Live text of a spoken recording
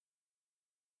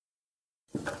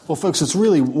Well, folks, it's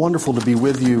really wonderful to be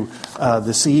with you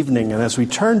this evening. And as we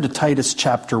turn to Titus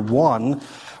chapter 1,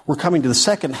 we're coming to the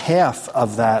second half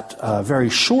of that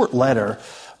very short letter,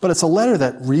 but it's a letter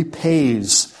that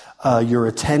repays your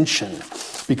attention.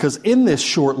 Because in this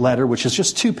short letter, which is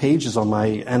just 2 pages on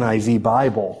my NIV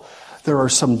Bible, there are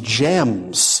some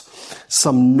gems,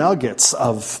 some nuggets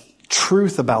of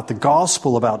truth about the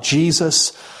gospel, about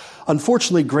Jesus.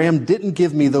 Unfortunately, Graham didn't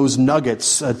give me those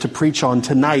nuggets to preach on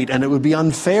tonight, and it would be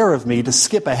unfair of me to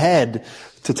skip ahead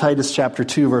to Titus chapter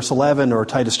 2, verse 11, or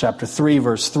Titus chapter 3,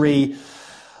 verse 3.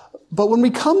 But when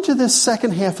we come to this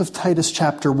second half of Titus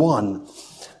chapter 1,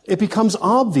 it becomes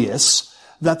obvious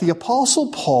that the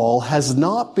Apostle Paul has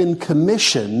not been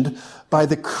commissioned by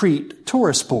the Crete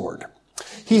Tourist Board.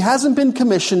 He hasn't been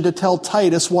commissioned to tell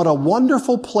Titus what a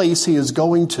wonderful place he is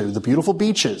going to, the beautiful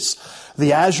beaches,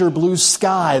 the azure blue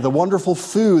sky, the wonderful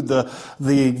food, the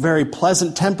very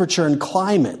pleasant temperature and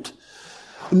climate.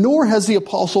 Nor has the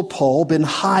Apostle Paul been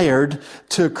hired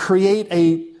to create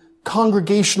a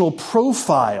congregational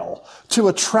profile to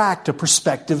attract a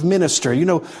prospective minister. You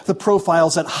know, the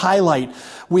profiles that highlight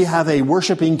we have a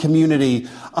worshiping community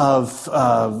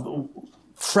of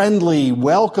friendly,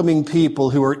 welcoming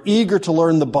people who are eager to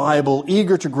learn the Bible,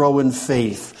 eager to grow in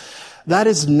faith. That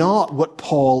is not what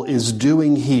Paul is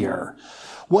doing here.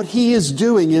 What he is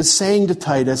doing is saying to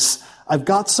Titus, I've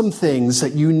got some things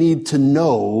that you need to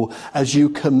know as you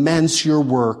commence your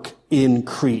work in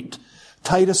Crete.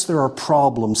 Titus, there are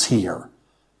problems here.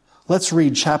 Let's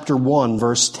read chapter 1,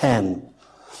 verse 10.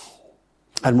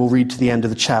 And we'll read to the end of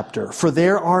the chapter. For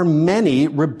there are many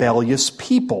rebellious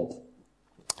people,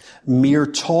 mere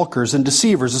talkers and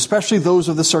deceivers, especially those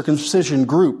of the circumcision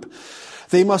group.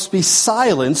 They must be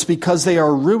silenced because they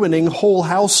are ruining whole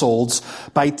households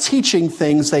by teaching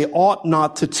things they ought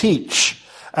not to teach,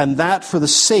 and that for the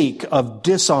sake of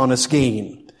dishonest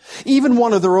gain. Even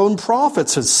one of their own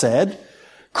prophets has said,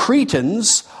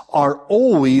 Cretans are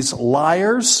always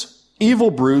liars,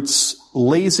 evil brutes,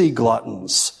 lazy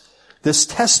gluttons. This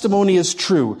testimony is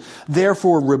true.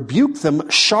 Therefore, rebuke them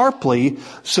sharply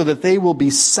so that they will be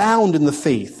sound in the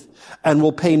faith and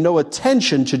will pay no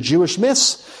attention to Jewish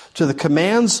myths, to the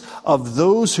commands of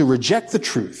those who reject the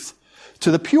truth.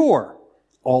 To the pure,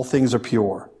 all things are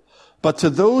pure. But to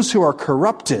those who are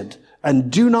corrupted and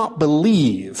do not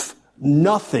believe,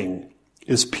 nothing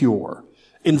is pure.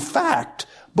 In fact,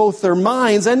 both their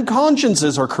minds and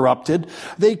consciences are corrupted.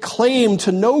 They claim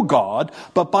to know God,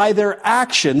 but by their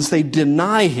actions they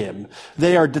deny him.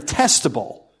 They are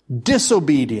detestable,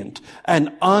 disobedient,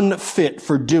 and unfit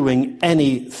for doing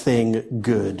anything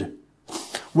good.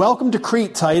 Welcome to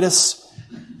Crete, Titus.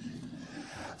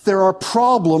 There are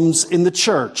problems in the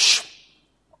church.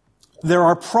 There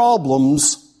are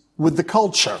problems with the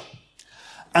culture.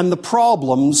 And the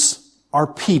problems are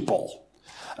people.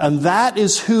 And that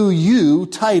is who you,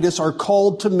 Titus, are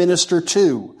called to minister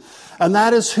to. And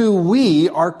that is who we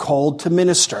are called to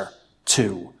minister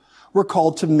to. We're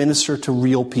called to minister to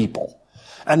real people.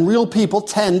 And real people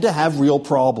tend to have real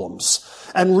problems.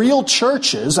 And real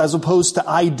churches, as opposed to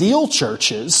ideal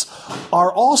churches,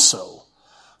 are also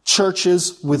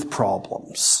churches with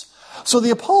problems. So the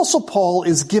Apostle Paul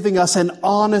is giving us an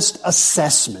honest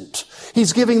assessment.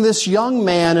 He's giving this young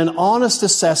man an honest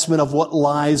assessment of what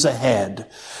lies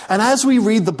ahead. And as we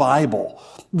read the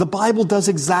Bible does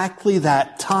exactly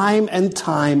that time and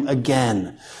time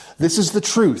again. This is the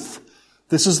truth.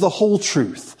 This is the whole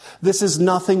truth. This is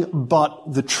nothing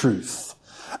but the truth.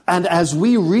 And as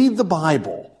we read the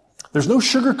Bible, there's no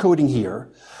sugarcoating here.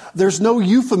 There's no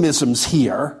euphemisms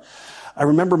here. I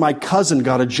remember my cousin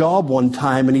got a job one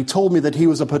time and he told me that he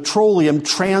was a petroleum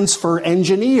transfer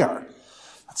engineer.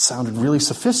 That sounded really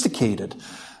sophisticated.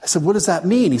 I said, what does that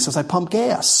mean? He says, I pump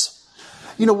gas.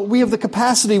 You know, we have the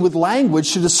capacity with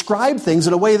language to describe things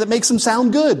in a way that makes them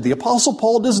sound good. The Apostle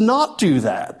Paul does not do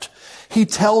that. He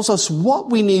tells us what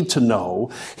we need to know.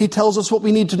 He tells us what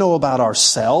we need to know about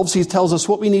ourselves. He tells us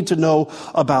what we need to know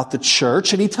about the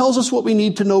church. And he tells us what we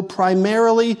need to know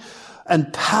primarily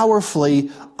and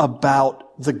powerfully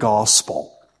about the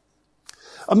gospel.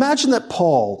 Imagine that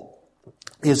Paul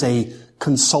is a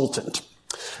consultant,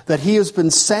 that he has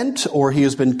been sent or he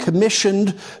has been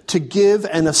commissioned to give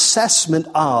an assessment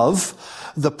of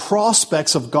the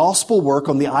prospects of gospel work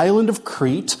on the island of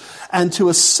Crete and to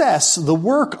assess the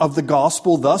work of the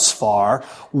gospel thus far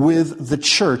with the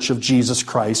church of Jesus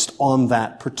Christ on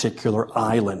that particular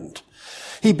island.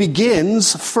 He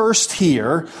begins first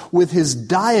here with his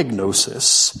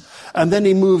diagnosis, and then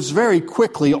he moves very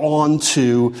quickly on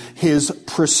to his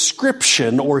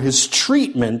prescription or his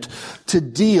treatment to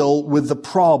deal with the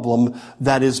problem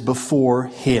that is before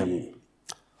him.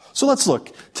 So let's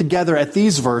look together at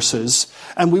these verses,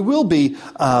 and we will be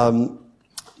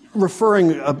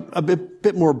referring a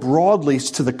bit more broadly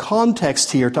to the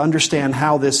context here to understand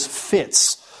how this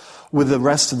fits with the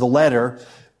rest of the letter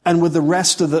and with the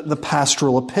rest of the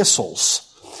pastoral epistles.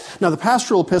 Now, the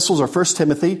pastoral epistles are 1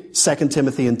 Timothy, 2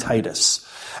 Timothy, and Titus.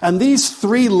 And these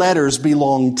three letters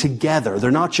belong together. They're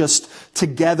not just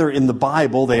together in the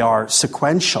Bible, they are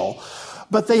sequential,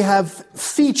 but they have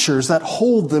features that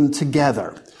hold them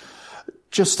together.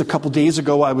 Just a couple days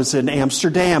ago, I was in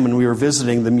Amsterdam and we were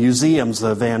visiting the museums,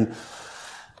 I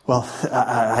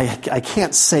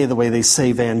can't say the way they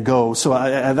say Van Gogh. So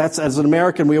that's, as an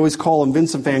American, we always call him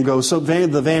Vincent van Gogh. So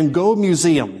the Van Gogh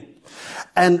Museum.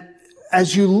 And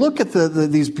as you look at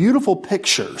these beautiful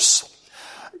pictures,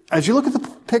 you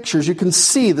can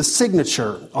see the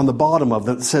signature on the bottom of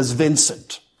it that says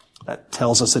Vincent. That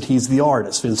tells us that he's the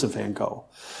artist, Vincent van Gogh.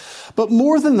 But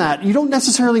more than that, you don't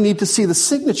necessarily need to see the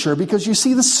signature because you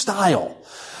see the style.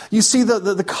 You see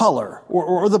the color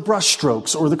or the brush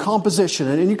strokes or the composition.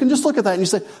 And you can just look at that and you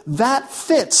say, that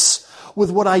fits with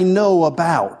what I know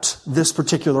about this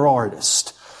particular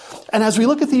artist. And as we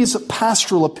look at these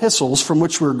pastoral epistles from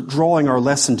which we're drawing our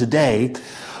lesson today,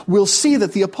 we'll see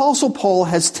that the Apostle Paul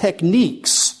has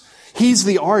techniques. He's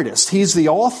the artist, he's the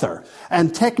author,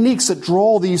 and techniques that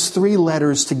draw these three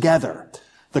letters together.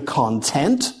 The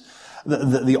content,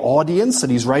 the audience that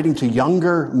he's writing to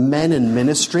younger men in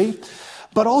ministry.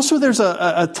 But also there's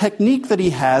a technique that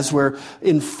he has where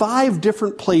in 5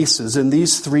 different places in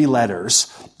these 3 letters,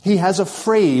 he has a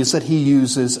phrase that he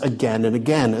uses again and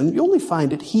again. And you only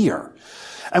find it here.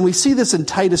 And we see this in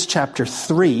Titus chapter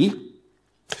 3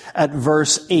 at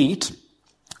verse 8.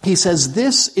 He says,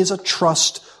 "This is a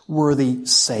trustworthy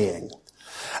saying."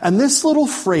 And this little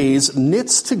phrase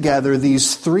knits together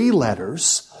these 3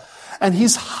 letters. And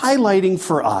he's highlighting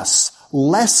for us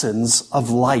lessons of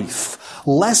life,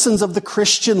 lessons of the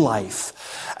Christian life.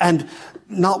 And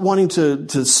not wanting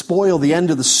to spoil the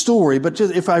end of the story, but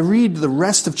just if I read the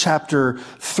rest of chapter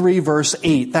 3, verse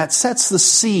 8, that sets the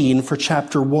scene for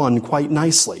chapter 1 quite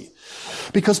nicely.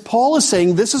 Because Paul is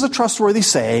saying, this is a trustworthy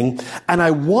saying, and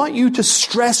I want you to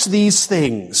stress these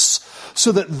things,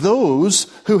 so that those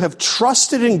who have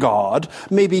trusted in God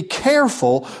may be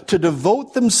careful to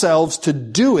devote themselves to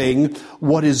doing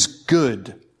what is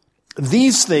good.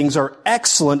 These things are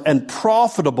excellent and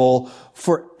profitable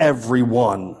for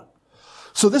everyone.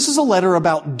 So this is a letter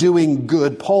about doing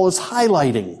good. Paul is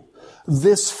highlighting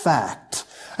this fact.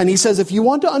 And he says, if you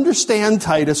want to understand,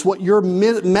 Titus, what your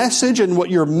message and what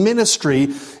your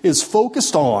ministry is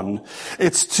focused on,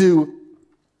 it's to,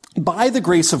 by the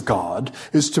grace of God,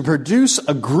 is to produce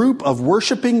a group of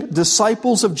worshiping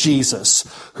disciples of Jesus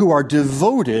who are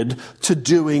devoted to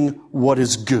doing what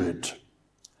is good.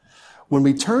 When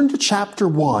we turn to chapter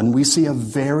 1, we see a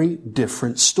very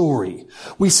different story.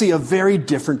 We see a very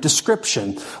different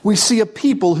description. We see a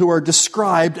people who are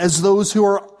described as those who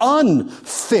are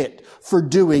unfit for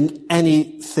doing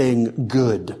anything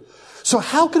good. So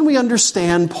how can we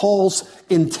understand Paul's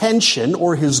intention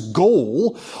or his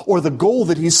goal or the goal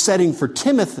that he's setting for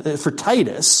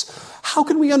Titus? How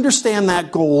can we understand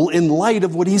that goal in light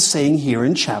of what he's saying here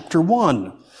in chapter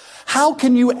 1? How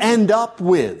can you end up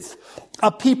with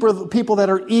a people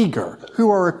that are eager, who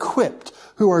are equipped,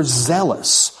 who are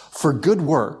zealous for good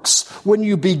works, when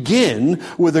you begin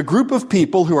with a group of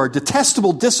people who are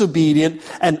detestable, disobedient,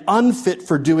 and unfit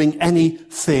for doing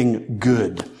anything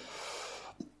good?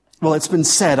 Well, it's been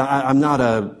said, I'm not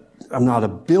a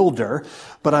builder,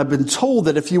 but I've been told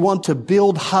that if you want to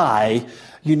build high,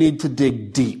 you need to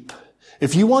dig deep.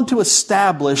 If you want to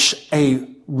establish a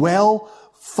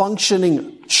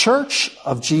well-functioning church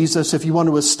of Jesus, if you want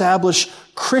to establish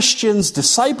Christians,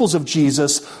 disciples of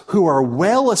Jesus, who are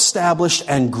well established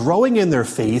and growing in their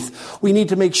faith, we need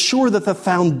to make sure that the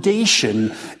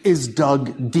foundation is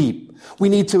dug deep. We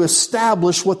need to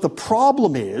establish what the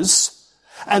problem is,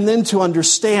 and then to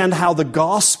understand how the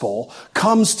gospel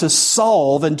comes to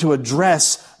solve and to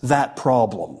address that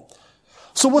problem.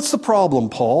 So what's the problem,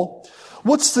 Paul?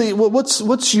 What's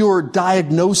your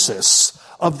diagnosis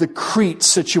of the Crete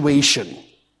situation?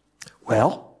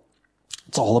 Well,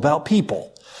 it's all about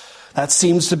people. That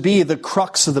seems to be the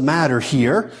crux of the matter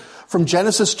here. From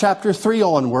Genesis chapter 3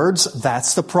 onwards,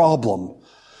 that's the problem.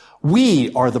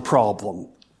 We are the problem.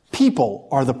 People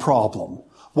are the problem.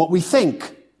 What we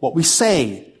think, what we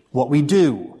say, what we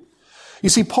do. You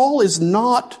see, Paul is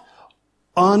not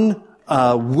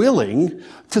unwilling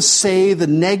to say the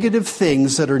negative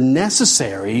things that are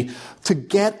necessary to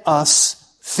get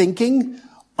us thinking,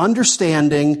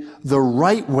 understanding the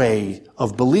right way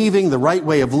of believing, the right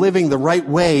way of living, the right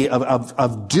way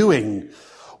of doing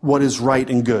what is right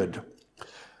and good.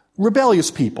 Rebellious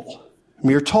people,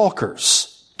 mere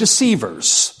talkers,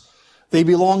 deceivers. They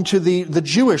belong to the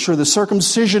Jewish or the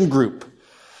circumcision group.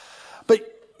 But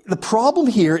the problem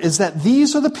here is that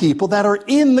these are the people that are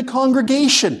in the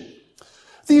congregation.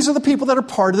 These are the people that are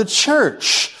part of the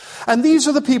church. And these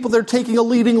are the people that are taking a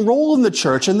leading role in the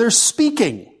church, and they're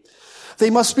speaking. They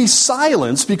must be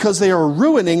silenced because they are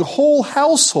ruining whole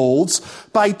households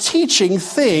by teaching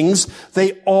things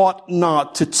they ought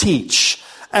not to teach,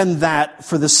 and that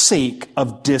for the sake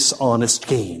of dishonest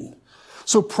gain.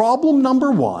 So problem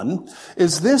number one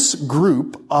is this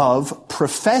group of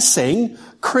professing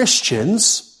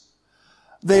Christians.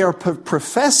 They are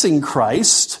professing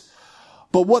Christ,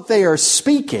 but what they are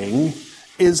speaking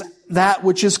is that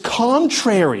which is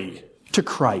contrary to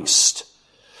Christ.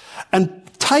 And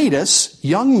Titus,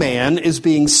 young man, is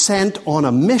being sent on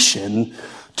a mission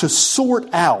to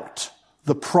sort out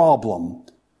the problem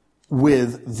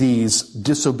with these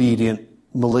disobedient,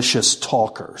 malicious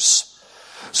talkers.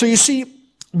 So you see,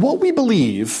 what we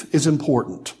believe is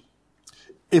important.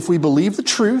 If we believe the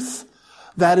truth,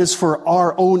 that is for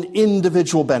our own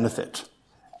individual benefit.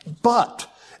 But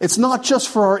it's not just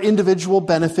for our individual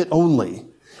benefit only.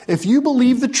 If you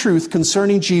believe the truth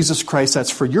concerning Jesus Christ,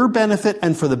 that's for your benefit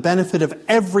and for the benefit of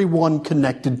everyone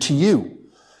connected to you.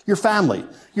 Your family,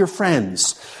 your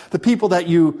friends, the people that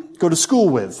you go to school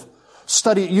with,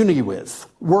 study at uni with,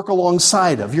 work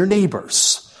alongside of, your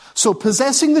neighbors. So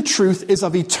possessing the truth is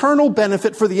of eternal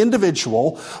benefit for the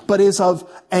individual, but is of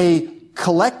a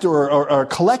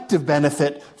collective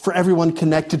benefit for everyone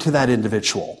connected to that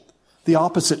individual. The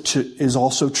opposite is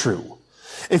also true.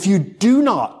 If you do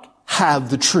not have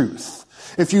the truth,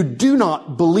 if you do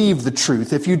not believe the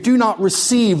truth, if you do not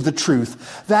receive the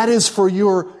truth, that is for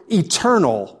your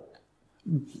eternal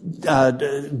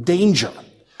danger.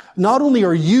 Not only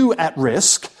are you at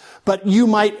risk, but you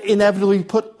might inevitably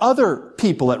put other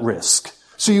people at risk.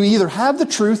 So you either have the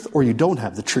truth or you don't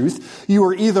have the truth. You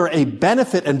are either a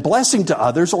benefit and blessing to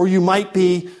others, or you might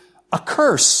be a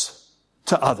curse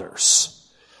to others.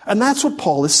 And that's what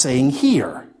Paul is saying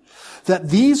here. That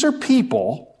these are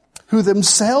people who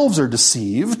themselves are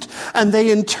deceived, and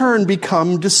they in turn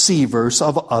become deceivers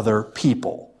of other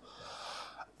people.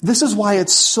 This is why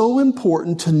it's so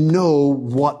important to know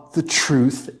what the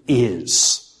truth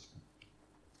is.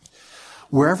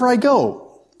 Wherever I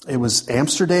go, it was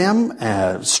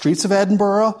Amsterdam, streets of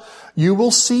Edinburgh, you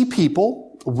will see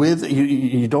people with,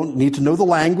 you don't need to know the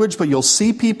language, but you'll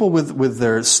see people with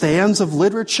their stands of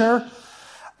literature,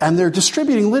 and they're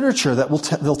distributing literature that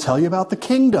they'll tell you about the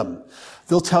kingdom.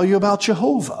 They'll tell you about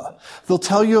Jehovah. They'll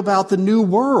tell you about the new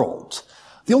world.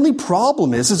 The only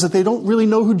problem is that they don't really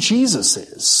know who Jesus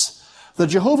is. The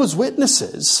Jehovah's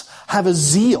Witnesses have a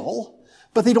zeal,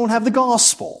 but they don't have the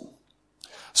gospel.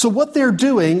 So what they're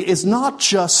doing is not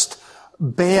just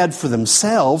bad for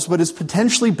themselves, but is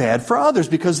potentially bad for others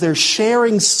because they're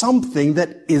sharing something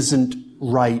that isn't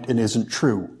right and isn't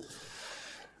true.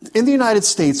 In the United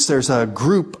States, there's a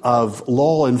group of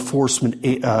law enforcement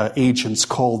agents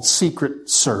called Secret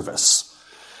Service.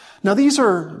 Now, these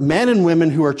are men and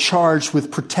women who are charged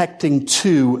with protecting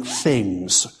two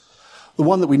things. The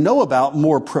one that we know about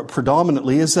more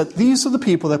predominantly is that these are the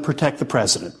people that protect the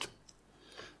president,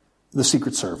 the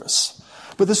Secret Service.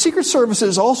 But the Secret Service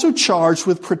is also charged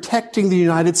with protecting the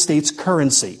United States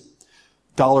currency,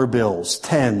 dollar bills,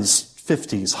 tens,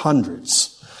 50s,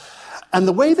 hundreds. And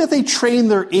the way that they train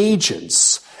their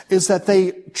agents is that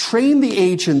they train the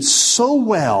agents so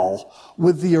well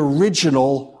with the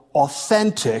original,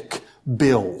 authentic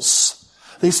bills.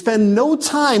 They spend no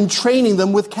time training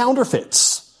them with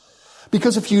counterfeits.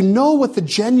 Because if you know what the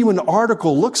genuine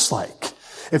article looks like,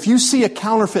 if you see a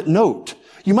counterfeit note,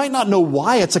 you might not know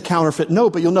why it's a counterfeit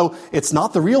note, but you'll know it's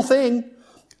not the real thing.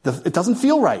 It doesn't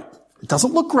feel right. It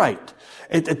doesn't look right.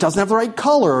 It doesn't have the right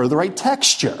color or the right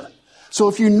texture. So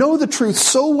if you know the truth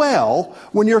so well,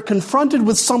 when you're confronted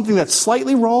with something that's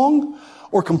slightly wrong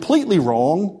or completely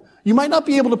wrong, you might not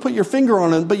be able to put your finger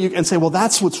on it, but you can say, well,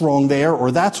 that's what's wrong there,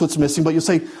 or that's what's missing. But you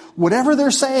say, whatever they're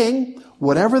saying,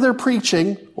 whatever they're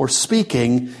preaching or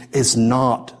speaking is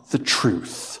not the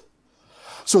truth.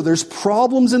 So there's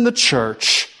problems in the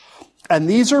church, and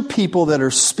these are people that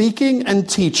are speaking and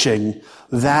teaching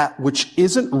that which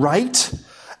isn't right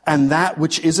and that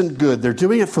which isn't good. They're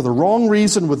doing it for the wrong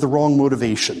reason with the wrong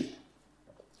motivation.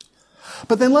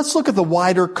 But then let's look at the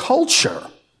wider culture.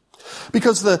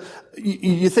 Because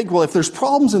you think, well, if there's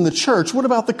problems in the church, what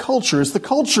about the culture? Is the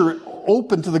culture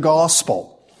open to the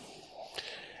gospel?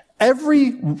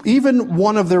 Even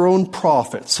one of their own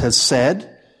prophets has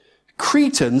said,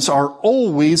 Cretans are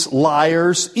always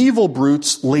liars, evil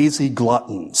brutes, lazy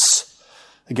gluttons.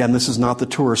 Again, this is not the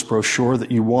tourist brochure that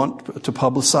you want to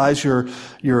publicize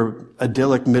your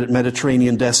idyllic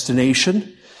Mediterranean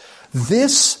destination.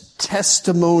 This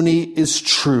testimony is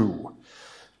true.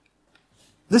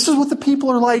 This is what the people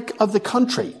are like of the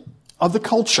country, of the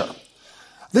culture.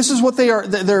 This is what they are.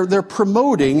 They're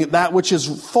promoting that which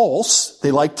is false.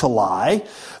 They like to lie.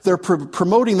 They're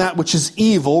promoting that which is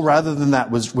evil rather than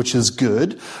that which is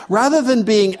good. Rather than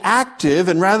being active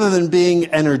and rather than being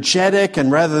energetic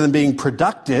and rather than being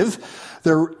productive,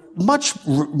 they're much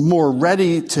more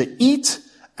ready to eat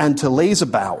and to laze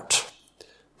about.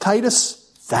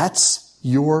 Titus, that's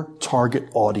your target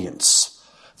audience.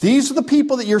 These are the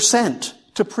people that you're sent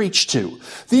to preach to.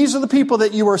 These are the people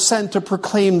that you are sent to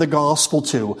proclaim the gospel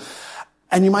to.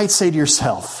 And you might say to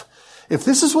yourself, if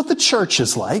this is what the church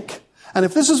is like, and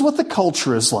if this is what the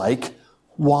culture is like,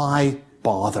 why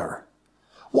bother?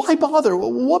 Why bother?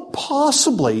 What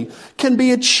possibly can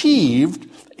be achieved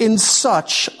in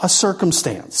such a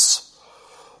circumstance?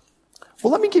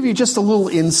 Well, let me give you just a little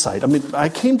insight. I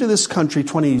came to this country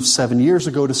 27 years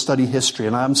ago to study history,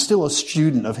 and I'm still a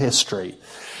student of history.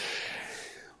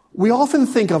 We often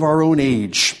think of our own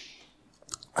age.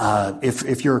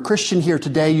 If you're a Christian here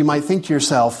today, you might think to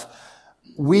yourself,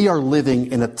 we are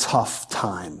living in a tough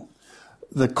time.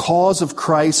 The cause of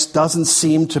Christ doesn't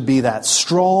seem to be that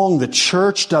strong. The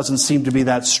church doesn't seem to be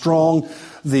that strong.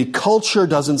 The culture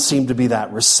doesn't seem to be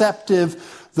that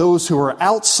receptive. Those who are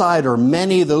outside are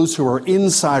many. Those who are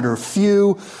inside are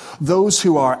few. Those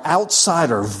who are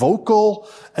outside are vocal.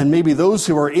 And maybe those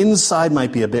who are inside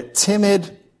might be a bit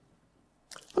timid.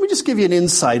 Let me just give you an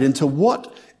insight into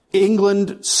what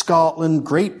England, Scotland,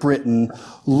 Great Britain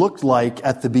looked like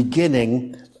at the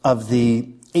beginning of the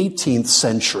 18th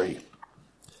century,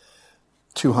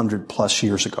 200 plus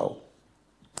years ago.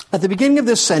 At the beginning of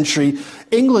this century,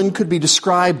 England could be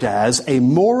described as a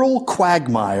moral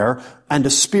quagmire and a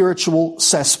spiritual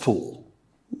cesspool.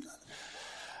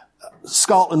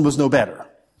 Scotland was no better.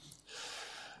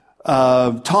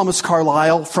 Thomas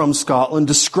Carlyle from Scotland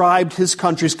described his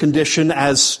country's condition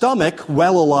as stomach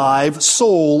well alive,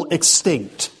 soul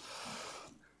extinct.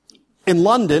 In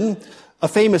London, a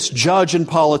famous judge and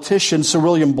politician, Sir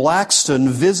William Blackstone,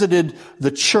 visited the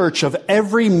church of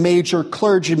every major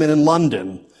clergyman in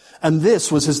London, and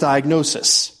this was his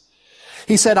diagnosis.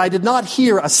 He said, "I did not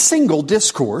hear a single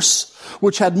discourse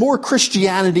which had more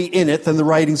Christianity in it than the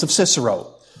writings of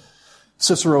Cicero."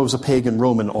 Cicero was a pagan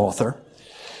Roman author.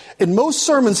 In most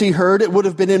sermons he heard, it would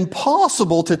have been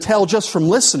impossible to tell just from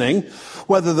listening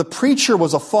whether the preacher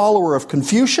was a follower of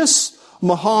Confucius,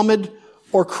 Muhammad,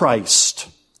 or Christ.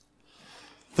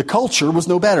 The culture was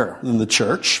no better than the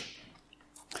church.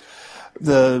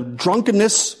 The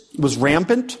drunkenness was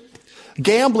rampant.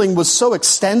 Gambling was so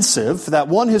extensive that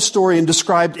one historian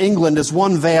described England as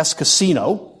one vast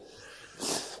casino.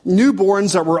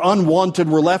 Newborns that were unwanted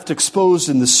were left exposed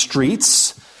in the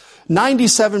streets.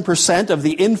 97% of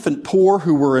the infant poor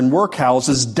who were in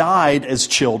workhouses died as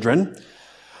children.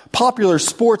 Popular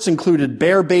sports included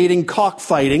bear baiting,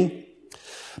 cockfighting.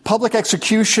 Public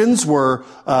executions were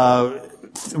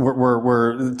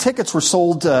tickets were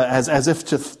sold as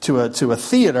if to a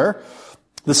theater.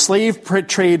 The slave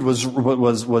trade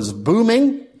was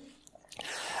booming.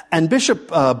 And Bishop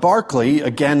Berkeley,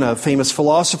 again a famous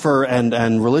philosopher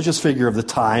and religious figure of the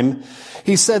time,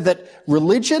 he said that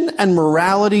religion and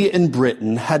morality in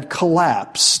Britain had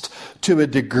collapsed to a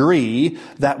degree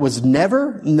that was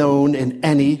never known in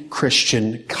any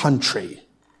Christian country.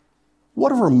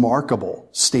 What a remarkable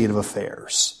state of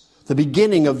affairs. The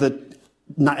beginning of the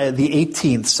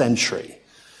 18th century.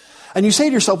 And you say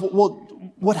to yourself, well,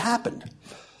 what happened?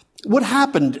 What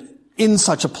happened in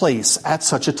such a place at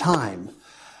such a time?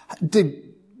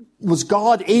 Was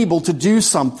God able to do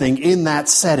something in that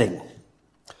setting?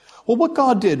 Well, what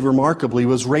God did remarkably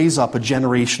was raise up a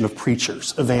generation of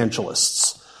preachers,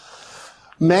 evangelists,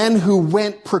 men who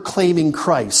went proclaiming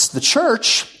Christ. The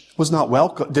church did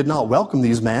not welcome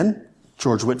these men.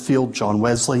 George Whitefield, John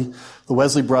Wesley, the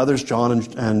Wesley brothers, John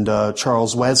and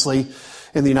Charles Wesley.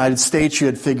 In the United States, you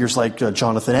had figures like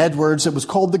Jonathan Edwards. It was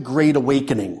called the Great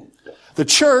Awakening. The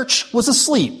church was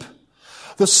asleep.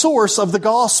 The source of the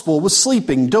gospel was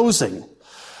sleeping, dozing.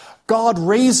 God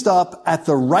raised up at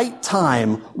the right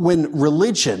time when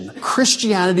religion,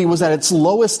 Christianity, was at its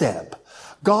lowest ebb.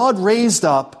 God raised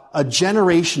up a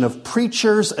generation of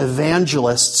preachers,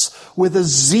 evangelists with a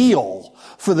zeal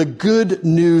for the good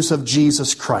news of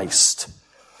Jesus Christ.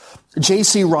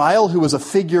 J.C. Ryle, who was a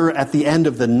figure at the end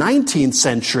of the 19th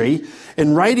century,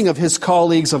 in writing of his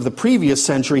colleagues of the previous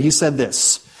century, he said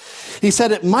this: He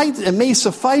said, it may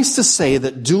suffice to say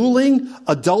that dueling,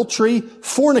 adultery,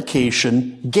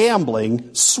 fornication,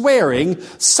 gambling, swearing,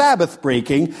 Sabbath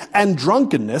breaking, and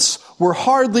drunkenness were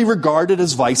hardly regarded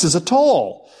as vices at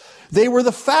all. They were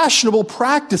the fashionable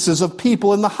practices of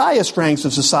people in the highest ranks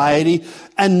of society,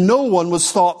 and no one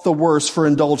was thought the worse for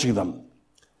indulging them.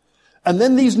 And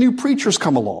then these new preachers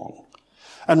come along.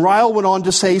 And Ryle went on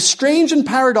to say, strange and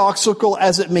paradoxical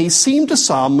as it may seem to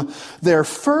some, their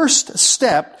first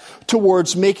step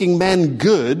towards making men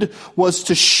good was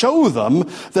to show them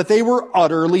that they were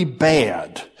utterly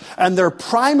bad. And their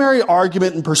primary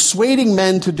argument in persuading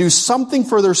men to do something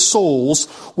for their souls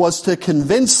was to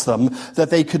convince them that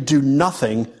they could do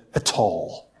nothing at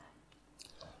all.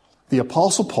 The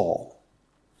Apostle Paul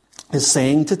is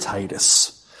saying to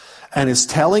Titus and is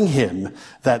telling him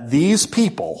that these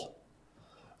people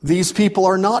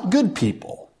are not good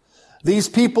people. These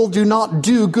people do not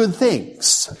do good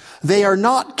things. They are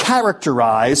not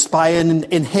characterized by an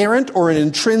inherent or an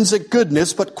intrinsic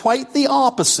goodness, but quite the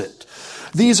opposite.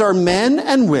 These are men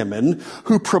and women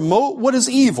who promote what is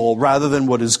evil rather than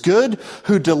what is good,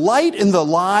 who delight in the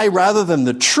lie rather than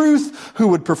the truth, who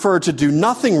would prefer to do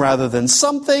nothing rather than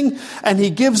something, and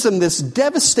he gives them this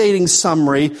devastating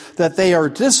summary that they are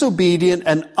disobedient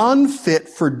and unfit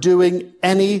for doing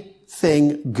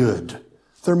anything good.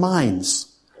 Their minds,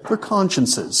 their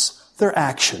consciences, their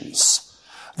actions.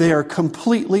 They are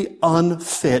completely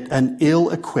unfit and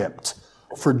ill-equipped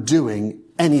for doing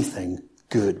anything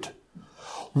good.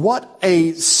 What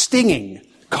a stinging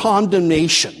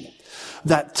condemnation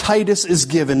that Titus is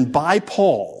given by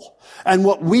Paul and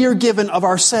what we are given of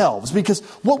ourselves. Because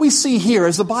what we see here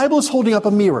is the Bible is holding up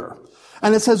a mirror.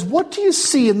 And it says, what do you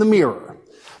see in the mirror?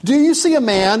 Do you see a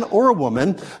man or a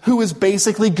woman who is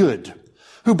basically good?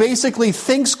 Who basically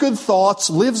thinks good thoughts,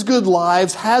 lives good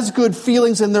lives, has good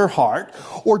feelings in their heart?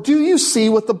 Or do you see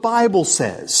what the Bible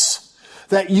says?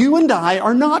 That you and I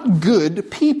are not good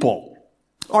people.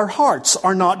 Our hearts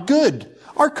are not good.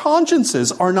 Our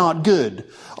consciences are not good.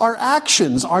 Our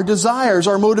actions, our desires,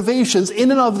 our motivations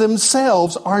in and of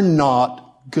themselves are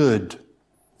not good.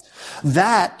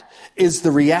 That is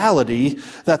the reality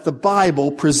that the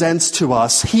Bible presents to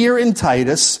us here in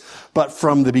Titus, but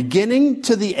from the beginning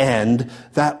to the end,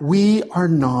 that we are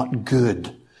not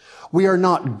good. We are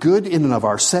not good in and of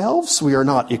ourselves. We are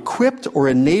not equipped or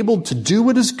enabled to do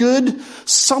what is good.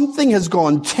 Something has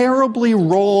gone terribly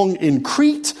wrong in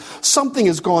Crete. Something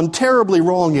has gone terribly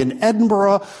wrong in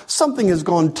Edinburgh. Something has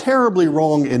gone terribly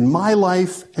wrong in my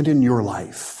life and in your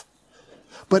life.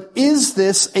 But is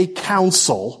this a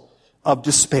counsel of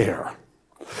despair?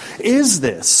 Is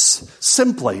this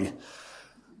simply,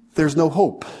 there's no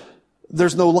hope,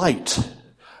 there's no light,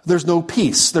 there's no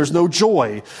peace, there's no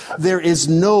joy, there is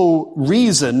no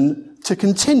reason to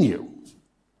continue?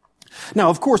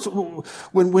 Now, of course,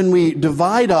 when we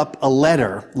divide up a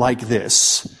letter like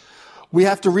this, we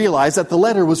have to realize that the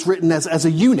letter was written as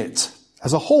a unit,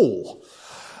 as a whole,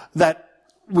 that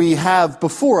we have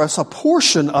before us a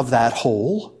portion of that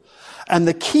whole. And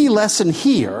the key lesson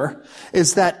here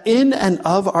is that in and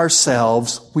of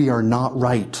ourselves, we are not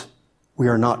right. We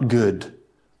are not good.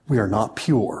 We are not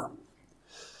pure.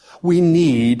 We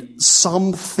need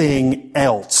something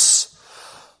else.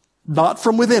 Not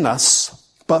from within us,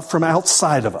 but from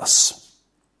outside of us.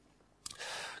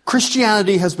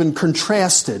 Christianity has been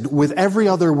contrasted with every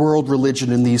other world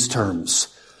religion in these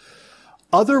terms.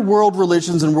 Other world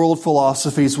religions and world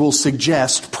philosophies will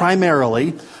suggest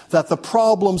primarily that the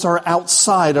problems are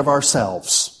outside of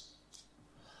ourselves,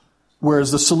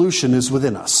 whereas the solution is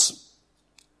within us.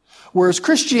 Whereas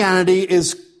Christianity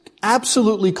is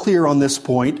absolutely clear on this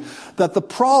point, that the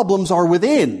problems are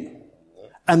within,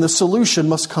 and the solution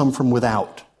must come from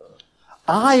without.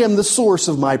 I am the source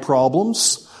of my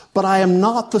problems, but I am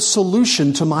not the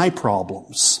solution to my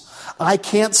problems. I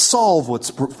can't solve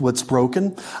what's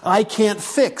broken. I can't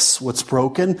fix what's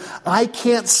broken. I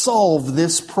can't solve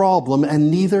this problem, and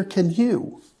neither can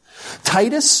you.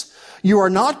 Titus, you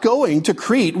are not going to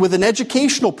Crete with an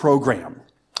educational program.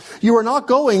 You are not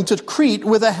going to Crete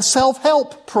with a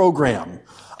self-help program.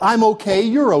 I'm okay,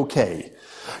 you're okay.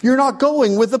 You're not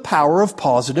going with the power of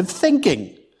positive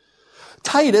thinking.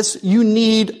 Titus, you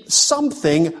need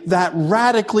something that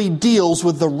radically deals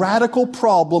with the radical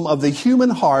problem of the human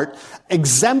heart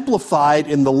exemplified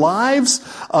in the lives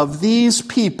of these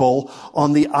people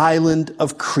on the island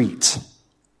of Crete.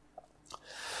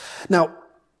 Now,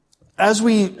 as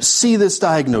we see this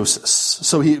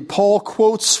diagnosis, Paul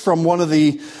quotes from one of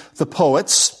the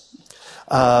poets.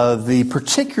 The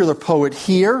particular poet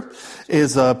here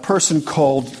is a person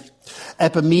called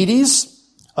Epimedes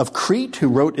of Crete, who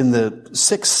wrote in the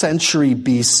 6th century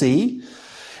BC.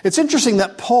 It's interesting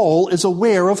that Paul is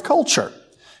aware of culture.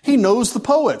 He knows the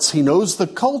poets. He knows the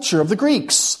culture of the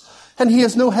Greeks. And he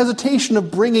has no hesitation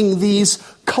of bringing these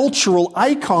cultural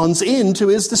icons into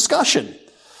his discussion.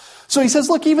 So he says,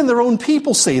 look, even their own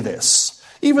people say this.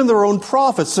 Even their own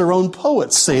prophets, their own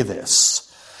poets say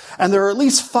this. And there are at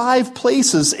least 5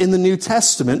 places in the New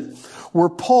Testament where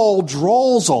Paul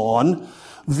draws on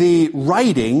the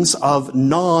writings of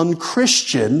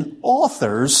non-Christian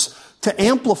authors to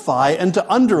amplify and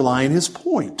to underline his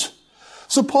point.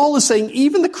 So Paul is saying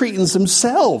even the Cretans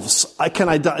themselves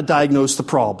can diagnose the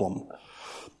problem.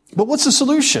 But what's the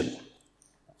solution?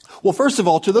 Well, first of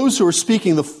all, to those who are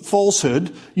speaking the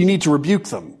falsehood, you need to rebuke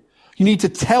them. You need to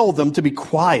tell them to be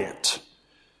quiet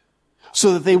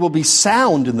so that they will be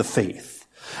sound in the faith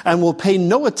and will pay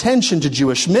no attention to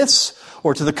Jewish myths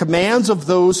or to the commands of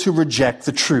those who reject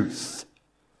the truth.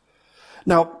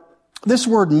 Now, this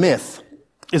word myth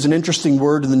is an interesting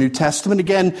word in the New Testament.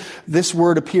 Again, this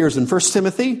word appears in 1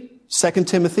 Timothy, 2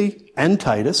 Timothy, and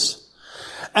Titus.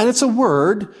 And it's a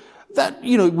word that,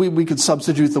 we could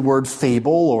substitute the word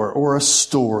fable or a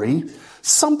story,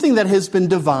 something that has been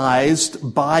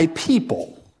devised by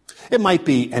people. It might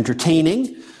be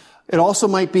entertaining. It also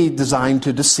might be designed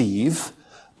to deceive,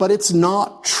 but it's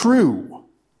not true.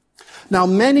 Now,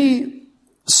 many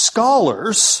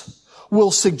scholars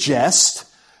will suggest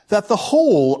that the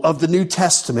whole of the New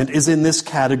Testament is in this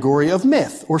category of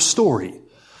myth or story.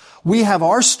 We have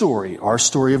our story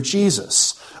of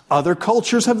Jesus. Other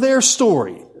cultures have their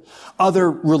story.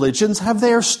 Other religions have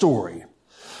their story.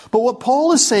 But what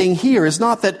Paul is saying here is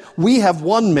not that we have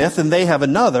one myth and they have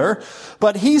another,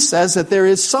 but he says that there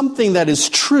is something that is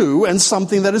true and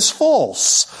something that is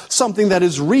false, something that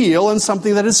is real and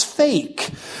something that is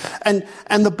fake. And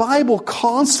the Bible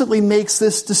constantly makes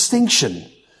this distinction.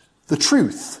 The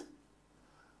truth,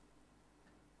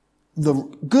 the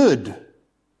good,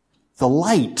 the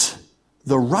light,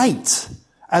 the right,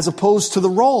 as opposed to the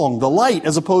wrong, the light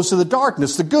as opposed to the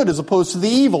darkness, the good as opposed to the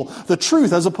evil, the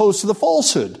truth as opposed to the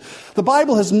falsehood. The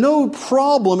Bible has no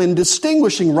problem in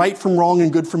distinguishing right from wrong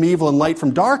and good from evil and light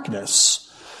from darkness.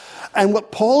 And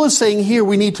what Paul is saying here,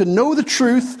 we need to know the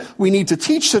truth, we need to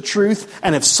teach the truth,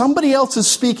 and if somebody else is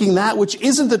speaking that which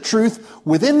isn't the truth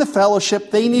within the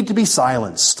fellowship, they need to be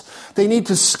silenced. They need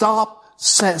to stop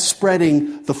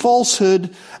spreading the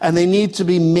falsehood, and they need to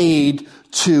be made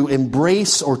to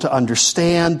embrace or to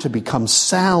understand, to become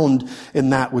sound in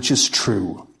that which is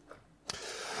true.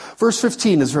 Verse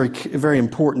 15 is very, very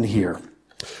important here.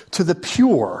 To the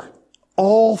pure,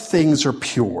 all things are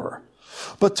pure.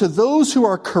 But to those who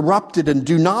are corrupted and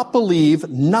do not believe,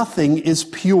 nothing is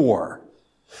pure.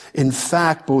 In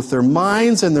fact, both their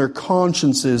minds and their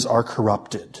consciences are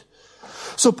corrupted.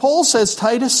 So Paul says,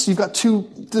 Titus, there's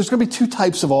going to be 2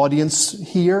 types of audience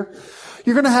here.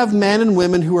 You're going to have men and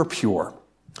women who are pure.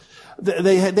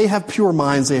 They have pure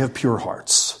minds, they have pure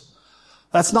hearts.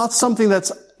 That's not something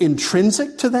that's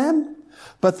intrinsic to them,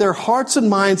 but their hearts and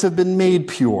minds have been made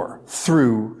pure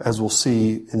through, as we'll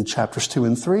see in chapters 2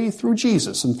 and 3, through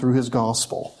Jesus and through his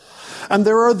gospel. And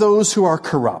there are those who are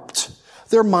corrupt.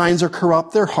 Their minds are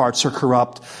corrupt, their hearts are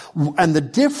corrupt. And the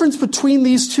difference between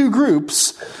these 2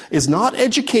 groups is not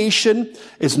education,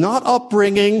 is not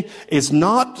upbringing, is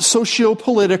not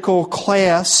socio-political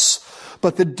class,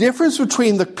 but the difference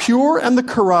between the pure and the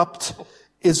corrupt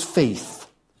is faith.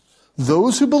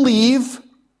 Those who believe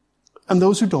and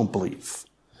those who don't believe.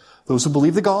 Those who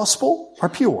believe the gospel are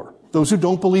pure. Those who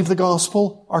don't believe the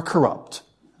gospel are corrupt.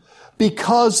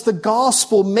 Because the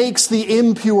gospel makes the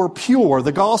impure pure.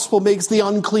 The gospel makes the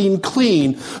unclean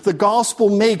clean. The gospel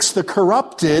makes the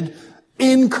corrupted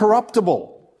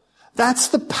incorruptible. That's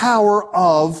the power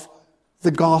of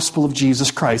the gospel of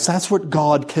Jesus Christ. That's what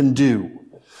God can do.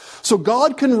 So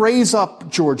God can raise up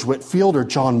George Whitefield or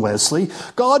John Wesley.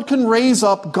 God can raise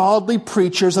up godly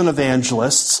preachers and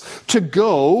evangelists to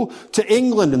go to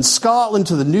England and Scotland,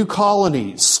 to the new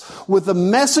colonies, with the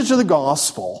message of the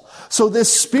gospel. So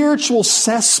this spiritual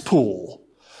cesspool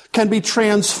can be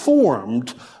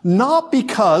transformed, not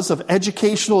because of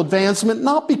educational advancement,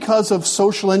 not because of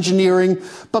social engineering,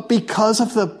 but because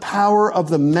of the power of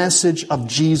the message of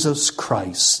Jesus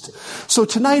Christ. So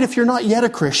tonight, if you're not yet a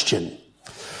Christian,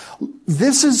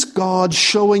 this is God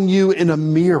showing you in a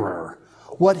mirror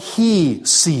what he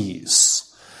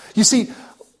sees. You see,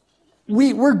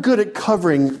 we're good at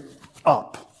covering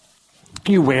up.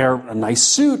 You wear a nice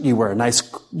suit, you wear a nice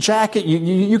jacket,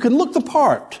 you can look the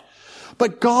part.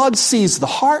 But God sees the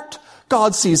heart,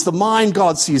 God sees the mind,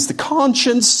 God sees the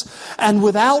conscience, and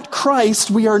without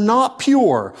Christ we are not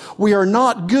pure, we are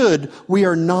not good, we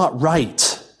are not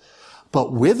right.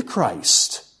 But with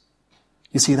Christ,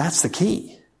 you see, that's the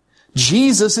key.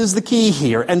 Jesus is the key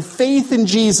here, and faith in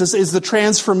Jesus is the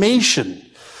transformation.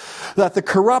 That the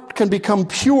corrupt can become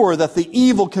pure, that the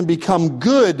evil can become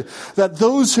good, that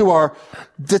those who are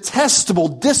detestable,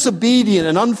 disobedient,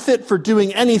 and unfit for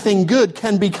doing anything good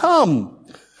can become.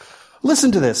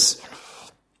 Listen to this.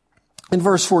 In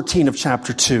verse 14 of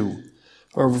chapter 2,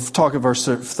 or we'll talk in verse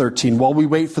 13, while we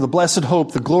wait for the blessed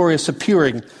hope, the glorious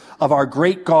appearing of our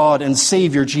great God and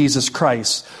Savior Jesus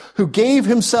Christ, who gave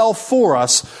himself for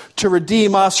us to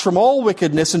redeem us from all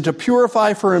wickedness and to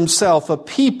purify for himself a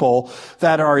people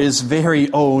that are his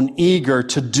very own, eager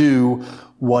to do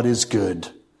what is good.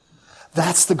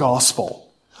 That's the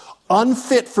gospel.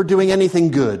 Unfit for doing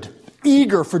anything good,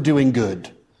 eager for doing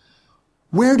good.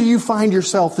 Where do you find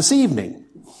yourself this evening?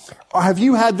 Or have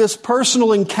you had this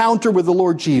personal encounter with the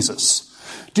Lord Jesus?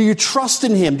 Do you trust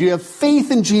in him? Do you have faith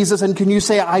in Jesus? And can you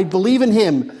say, I believe in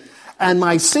him and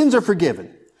my sins are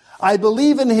forgiven? I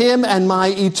believe in him and my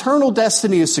eternal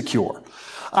destiny is secure.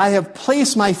 I have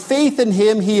placed my faith in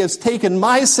him. He has taken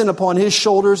my sin upon his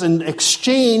shoulders. In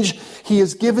exchange, he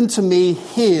has given to me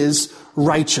his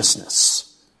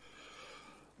righteousness.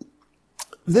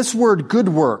 This word good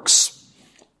works,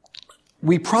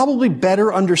 we probably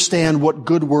better understand what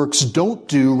good works don't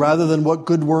do rather than what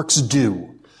good works do.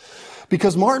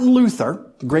 Because Martin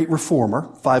Luther, the great reformer,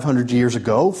 500 years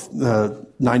ago,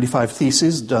 95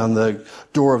 Theses on the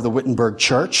door of the Wittenberg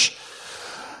Church,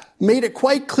 made it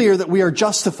quite clear that we are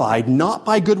justified not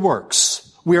by good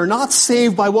works. We are not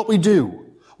saved by what we do.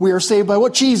 We are saved by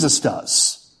what Jesus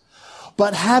does.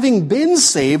 But having been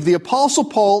saved, the Apostle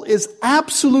Paul is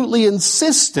absolutely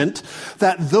insistent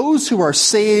that those who are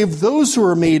saved, those who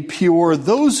are made pure,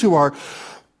 those who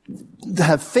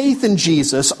have faith in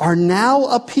Jesus are now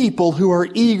a people who are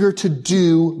eager to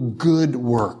do good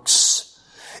works.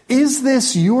 Is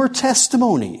this your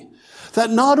testimony? That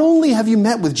not only have you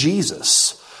met with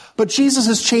Jesus, but Jesus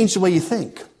has changed the way you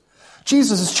think.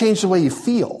 Jesus has changed the way you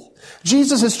feel.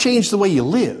 Jesus has changed the way you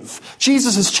live.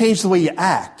 Jesus has changed the way you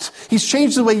act. He's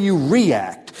changed the way you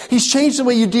react. He's changed the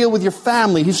way you deal with your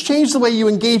family. He's changed the way you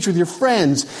engage with your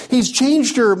friends. He's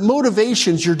changed your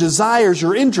motivations, your desires,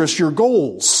 your interests, your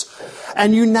goals.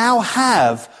 And you now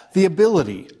have the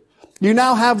ability. You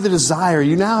now have the desire.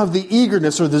 You now have the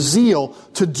eagerness or the zeal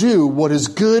to do what is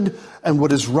good and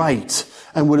what is right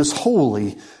and what is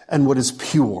holy and what is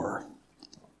pure.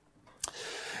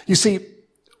 You see,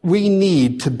 we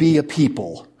need to be a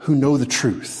people who know the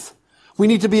truth. We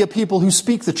need to be a people who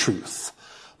speak the truth.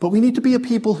 But we need to be a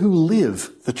people who live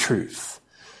the truth.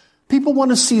 People want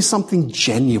to see something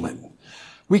genuine.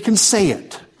 We can say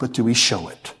it, but do we show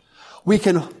it? We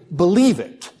can believe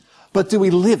it, but do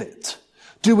we live it?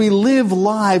 Do we live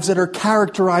lives that are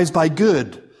characterized by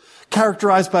good,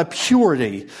 characterized by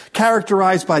purity,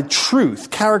 characterized by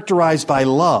truth, characterized by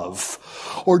love?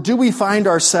 Or do we find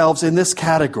ourselves in this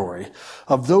category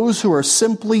of those who are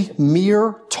simply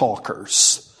mere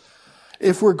talkers?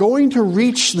 If we're going to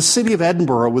reach the city of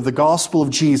Edinburgh with the gospel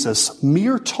of Jesus,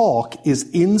 mere talk is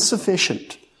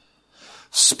insufficient.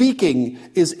 Speaking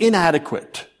is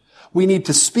inadequate. We need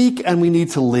to speak and we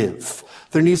need to live.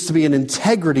 There needs to be an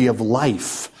integrity of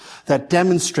life that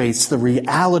demonstrates the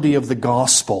reality of the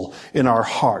gospel in our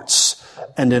hearts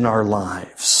and in our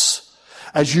lives.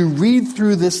 As you read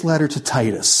through this letter to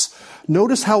Titus,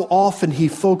 notice how often he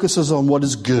focuses on what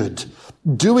is good,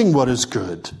 doing what is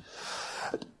good.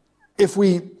 If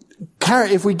we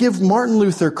give Martin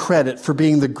Luther credit for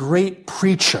being the great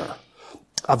preacher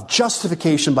of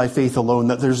justification by faith alone,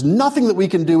 that there's nothing that we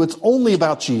can do, it's only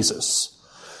about Jesus,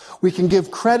 we can give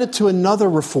credit to another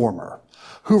reformer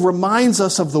who reminds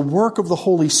us of the work of the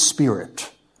Holy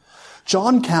Spirit.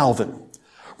 John Calvin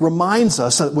reminds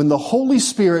us that when the Holy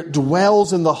Spirit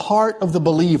dwells in the heart of the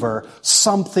believer,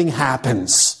 something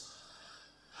happens.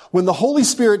 When the Holy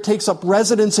Spirit takes up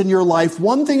residence in your life,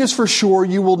 one thing is for sure,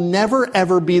 you will never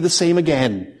ever be the same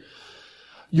again.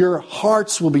 Your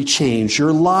hearts will be changed.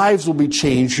 Your lives will be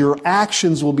changed. Your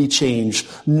actions will be changed.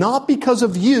 Not because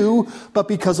of you, but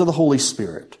because of the Holy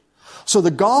Spirit. So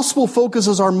the gospel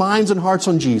focuses our minds and hearts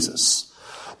on Jesus.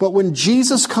 But when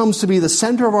Jesus comes to be the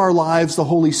center of our lives, the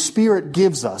Holy Spirit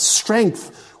gives us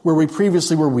strength where we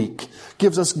previously were weak,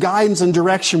 gives us guidance and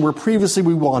direction where previously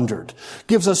we wandered,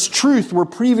 gives us truth where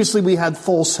previously we had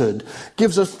falsehood,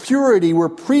 gives us purity where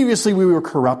previously we were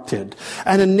corrupted,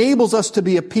 and enables us to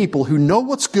be a people who know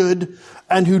what's good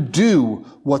and who do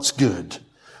what's good.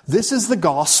 This is the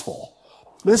gospel.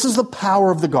 This is the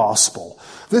power of the gospel.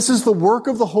 This is the work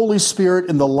of the Holy Spirit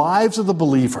in the lives of the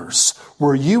believers,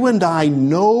 where you and I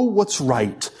know what's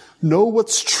right, know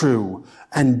what's true,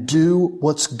 and do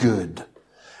what's good.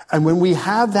 And when we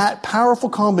have that powerful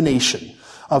combination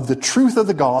of the truth of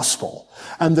the gospel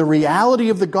and the reality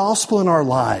of the gospel in our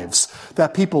lives,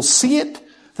 that people see it,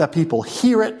 that people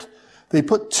hear it, they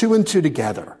put two and two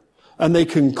together, and they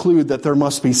conclude that there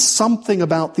must be something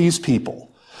about these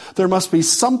people. There must be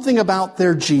something about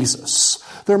their Jesus.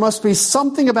 There must be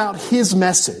something about his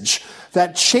message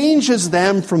that changes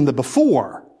them from the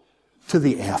before to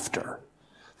the after.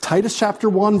 Titus chapter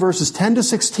 1 verses 10 to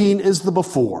 16 is the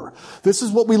before. This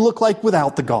is what we look like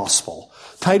without the gospel.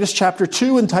 Titus chapter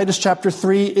 2 and Titus chapter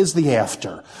 3 is the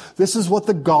after. This is what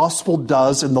the gospel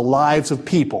does in the lives of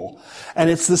people. And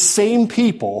it's the same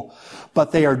people,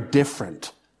 but they are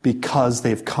different because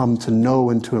they've come to know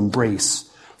and to embrace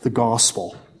the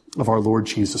gospel of our Lord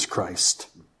Jesus Christ.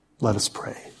 Let us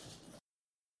pray.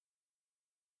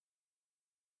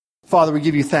 Father, we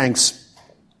give you thanks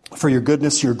for your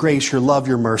goodness, your grace, your love,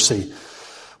 your mercy.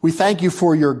 We thank you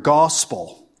for your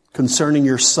gospel concerning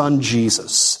your Son,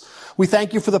 Jesus. We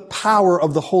thank you for the power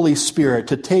of the Holy Spirit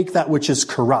to take that which is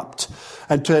corrupt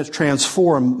and to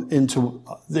transform into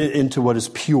what is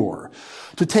pure,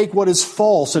 to take what is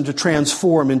false and to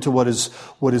transform into what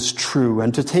is true,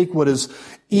 and to take what is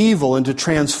evil and to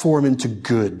transform into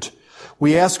good.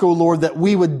 We ask, O Lord, that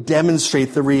we would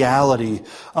demonstrate the reality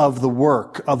of the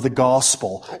work of the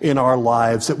gospel in our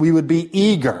lives, that we would be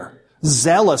eager,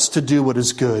 zealous to do what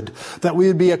is good, that we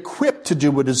would be equipped to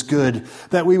do what is good,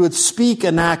 that we would speak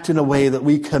and act in a way that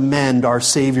we commend our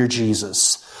Savior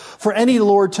Jesus. For any,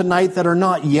 Lord, tonight that are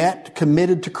not yet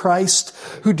committed to Christ,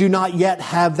 who do not yet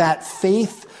have that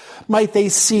faith, might they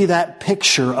see that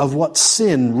picture of what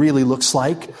sin really looks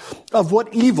like, of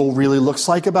what evil really looks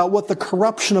like, about what the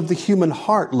corruption of the human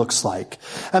heart looks like.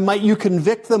 And might you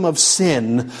convict them of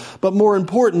sin, but more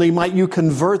importantly, might you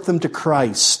convert them to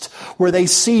Christ, where they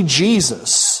see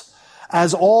Jesus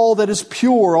as all that is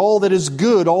pure, all that is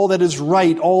good, all that is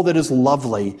right, all that is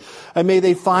lovely. And may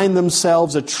they find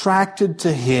themselves attracted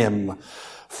to him.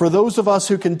 For those of us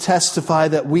who can testify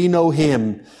that we know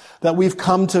him, that we've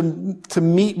come to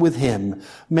meet with him,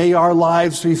 may our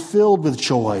lives be filled with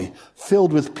joy,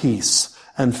 filled with peace,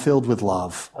 and filled with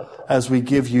love, as we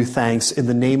give you thanks in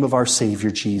the name of our Savior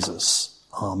Jesus.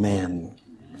 Amen.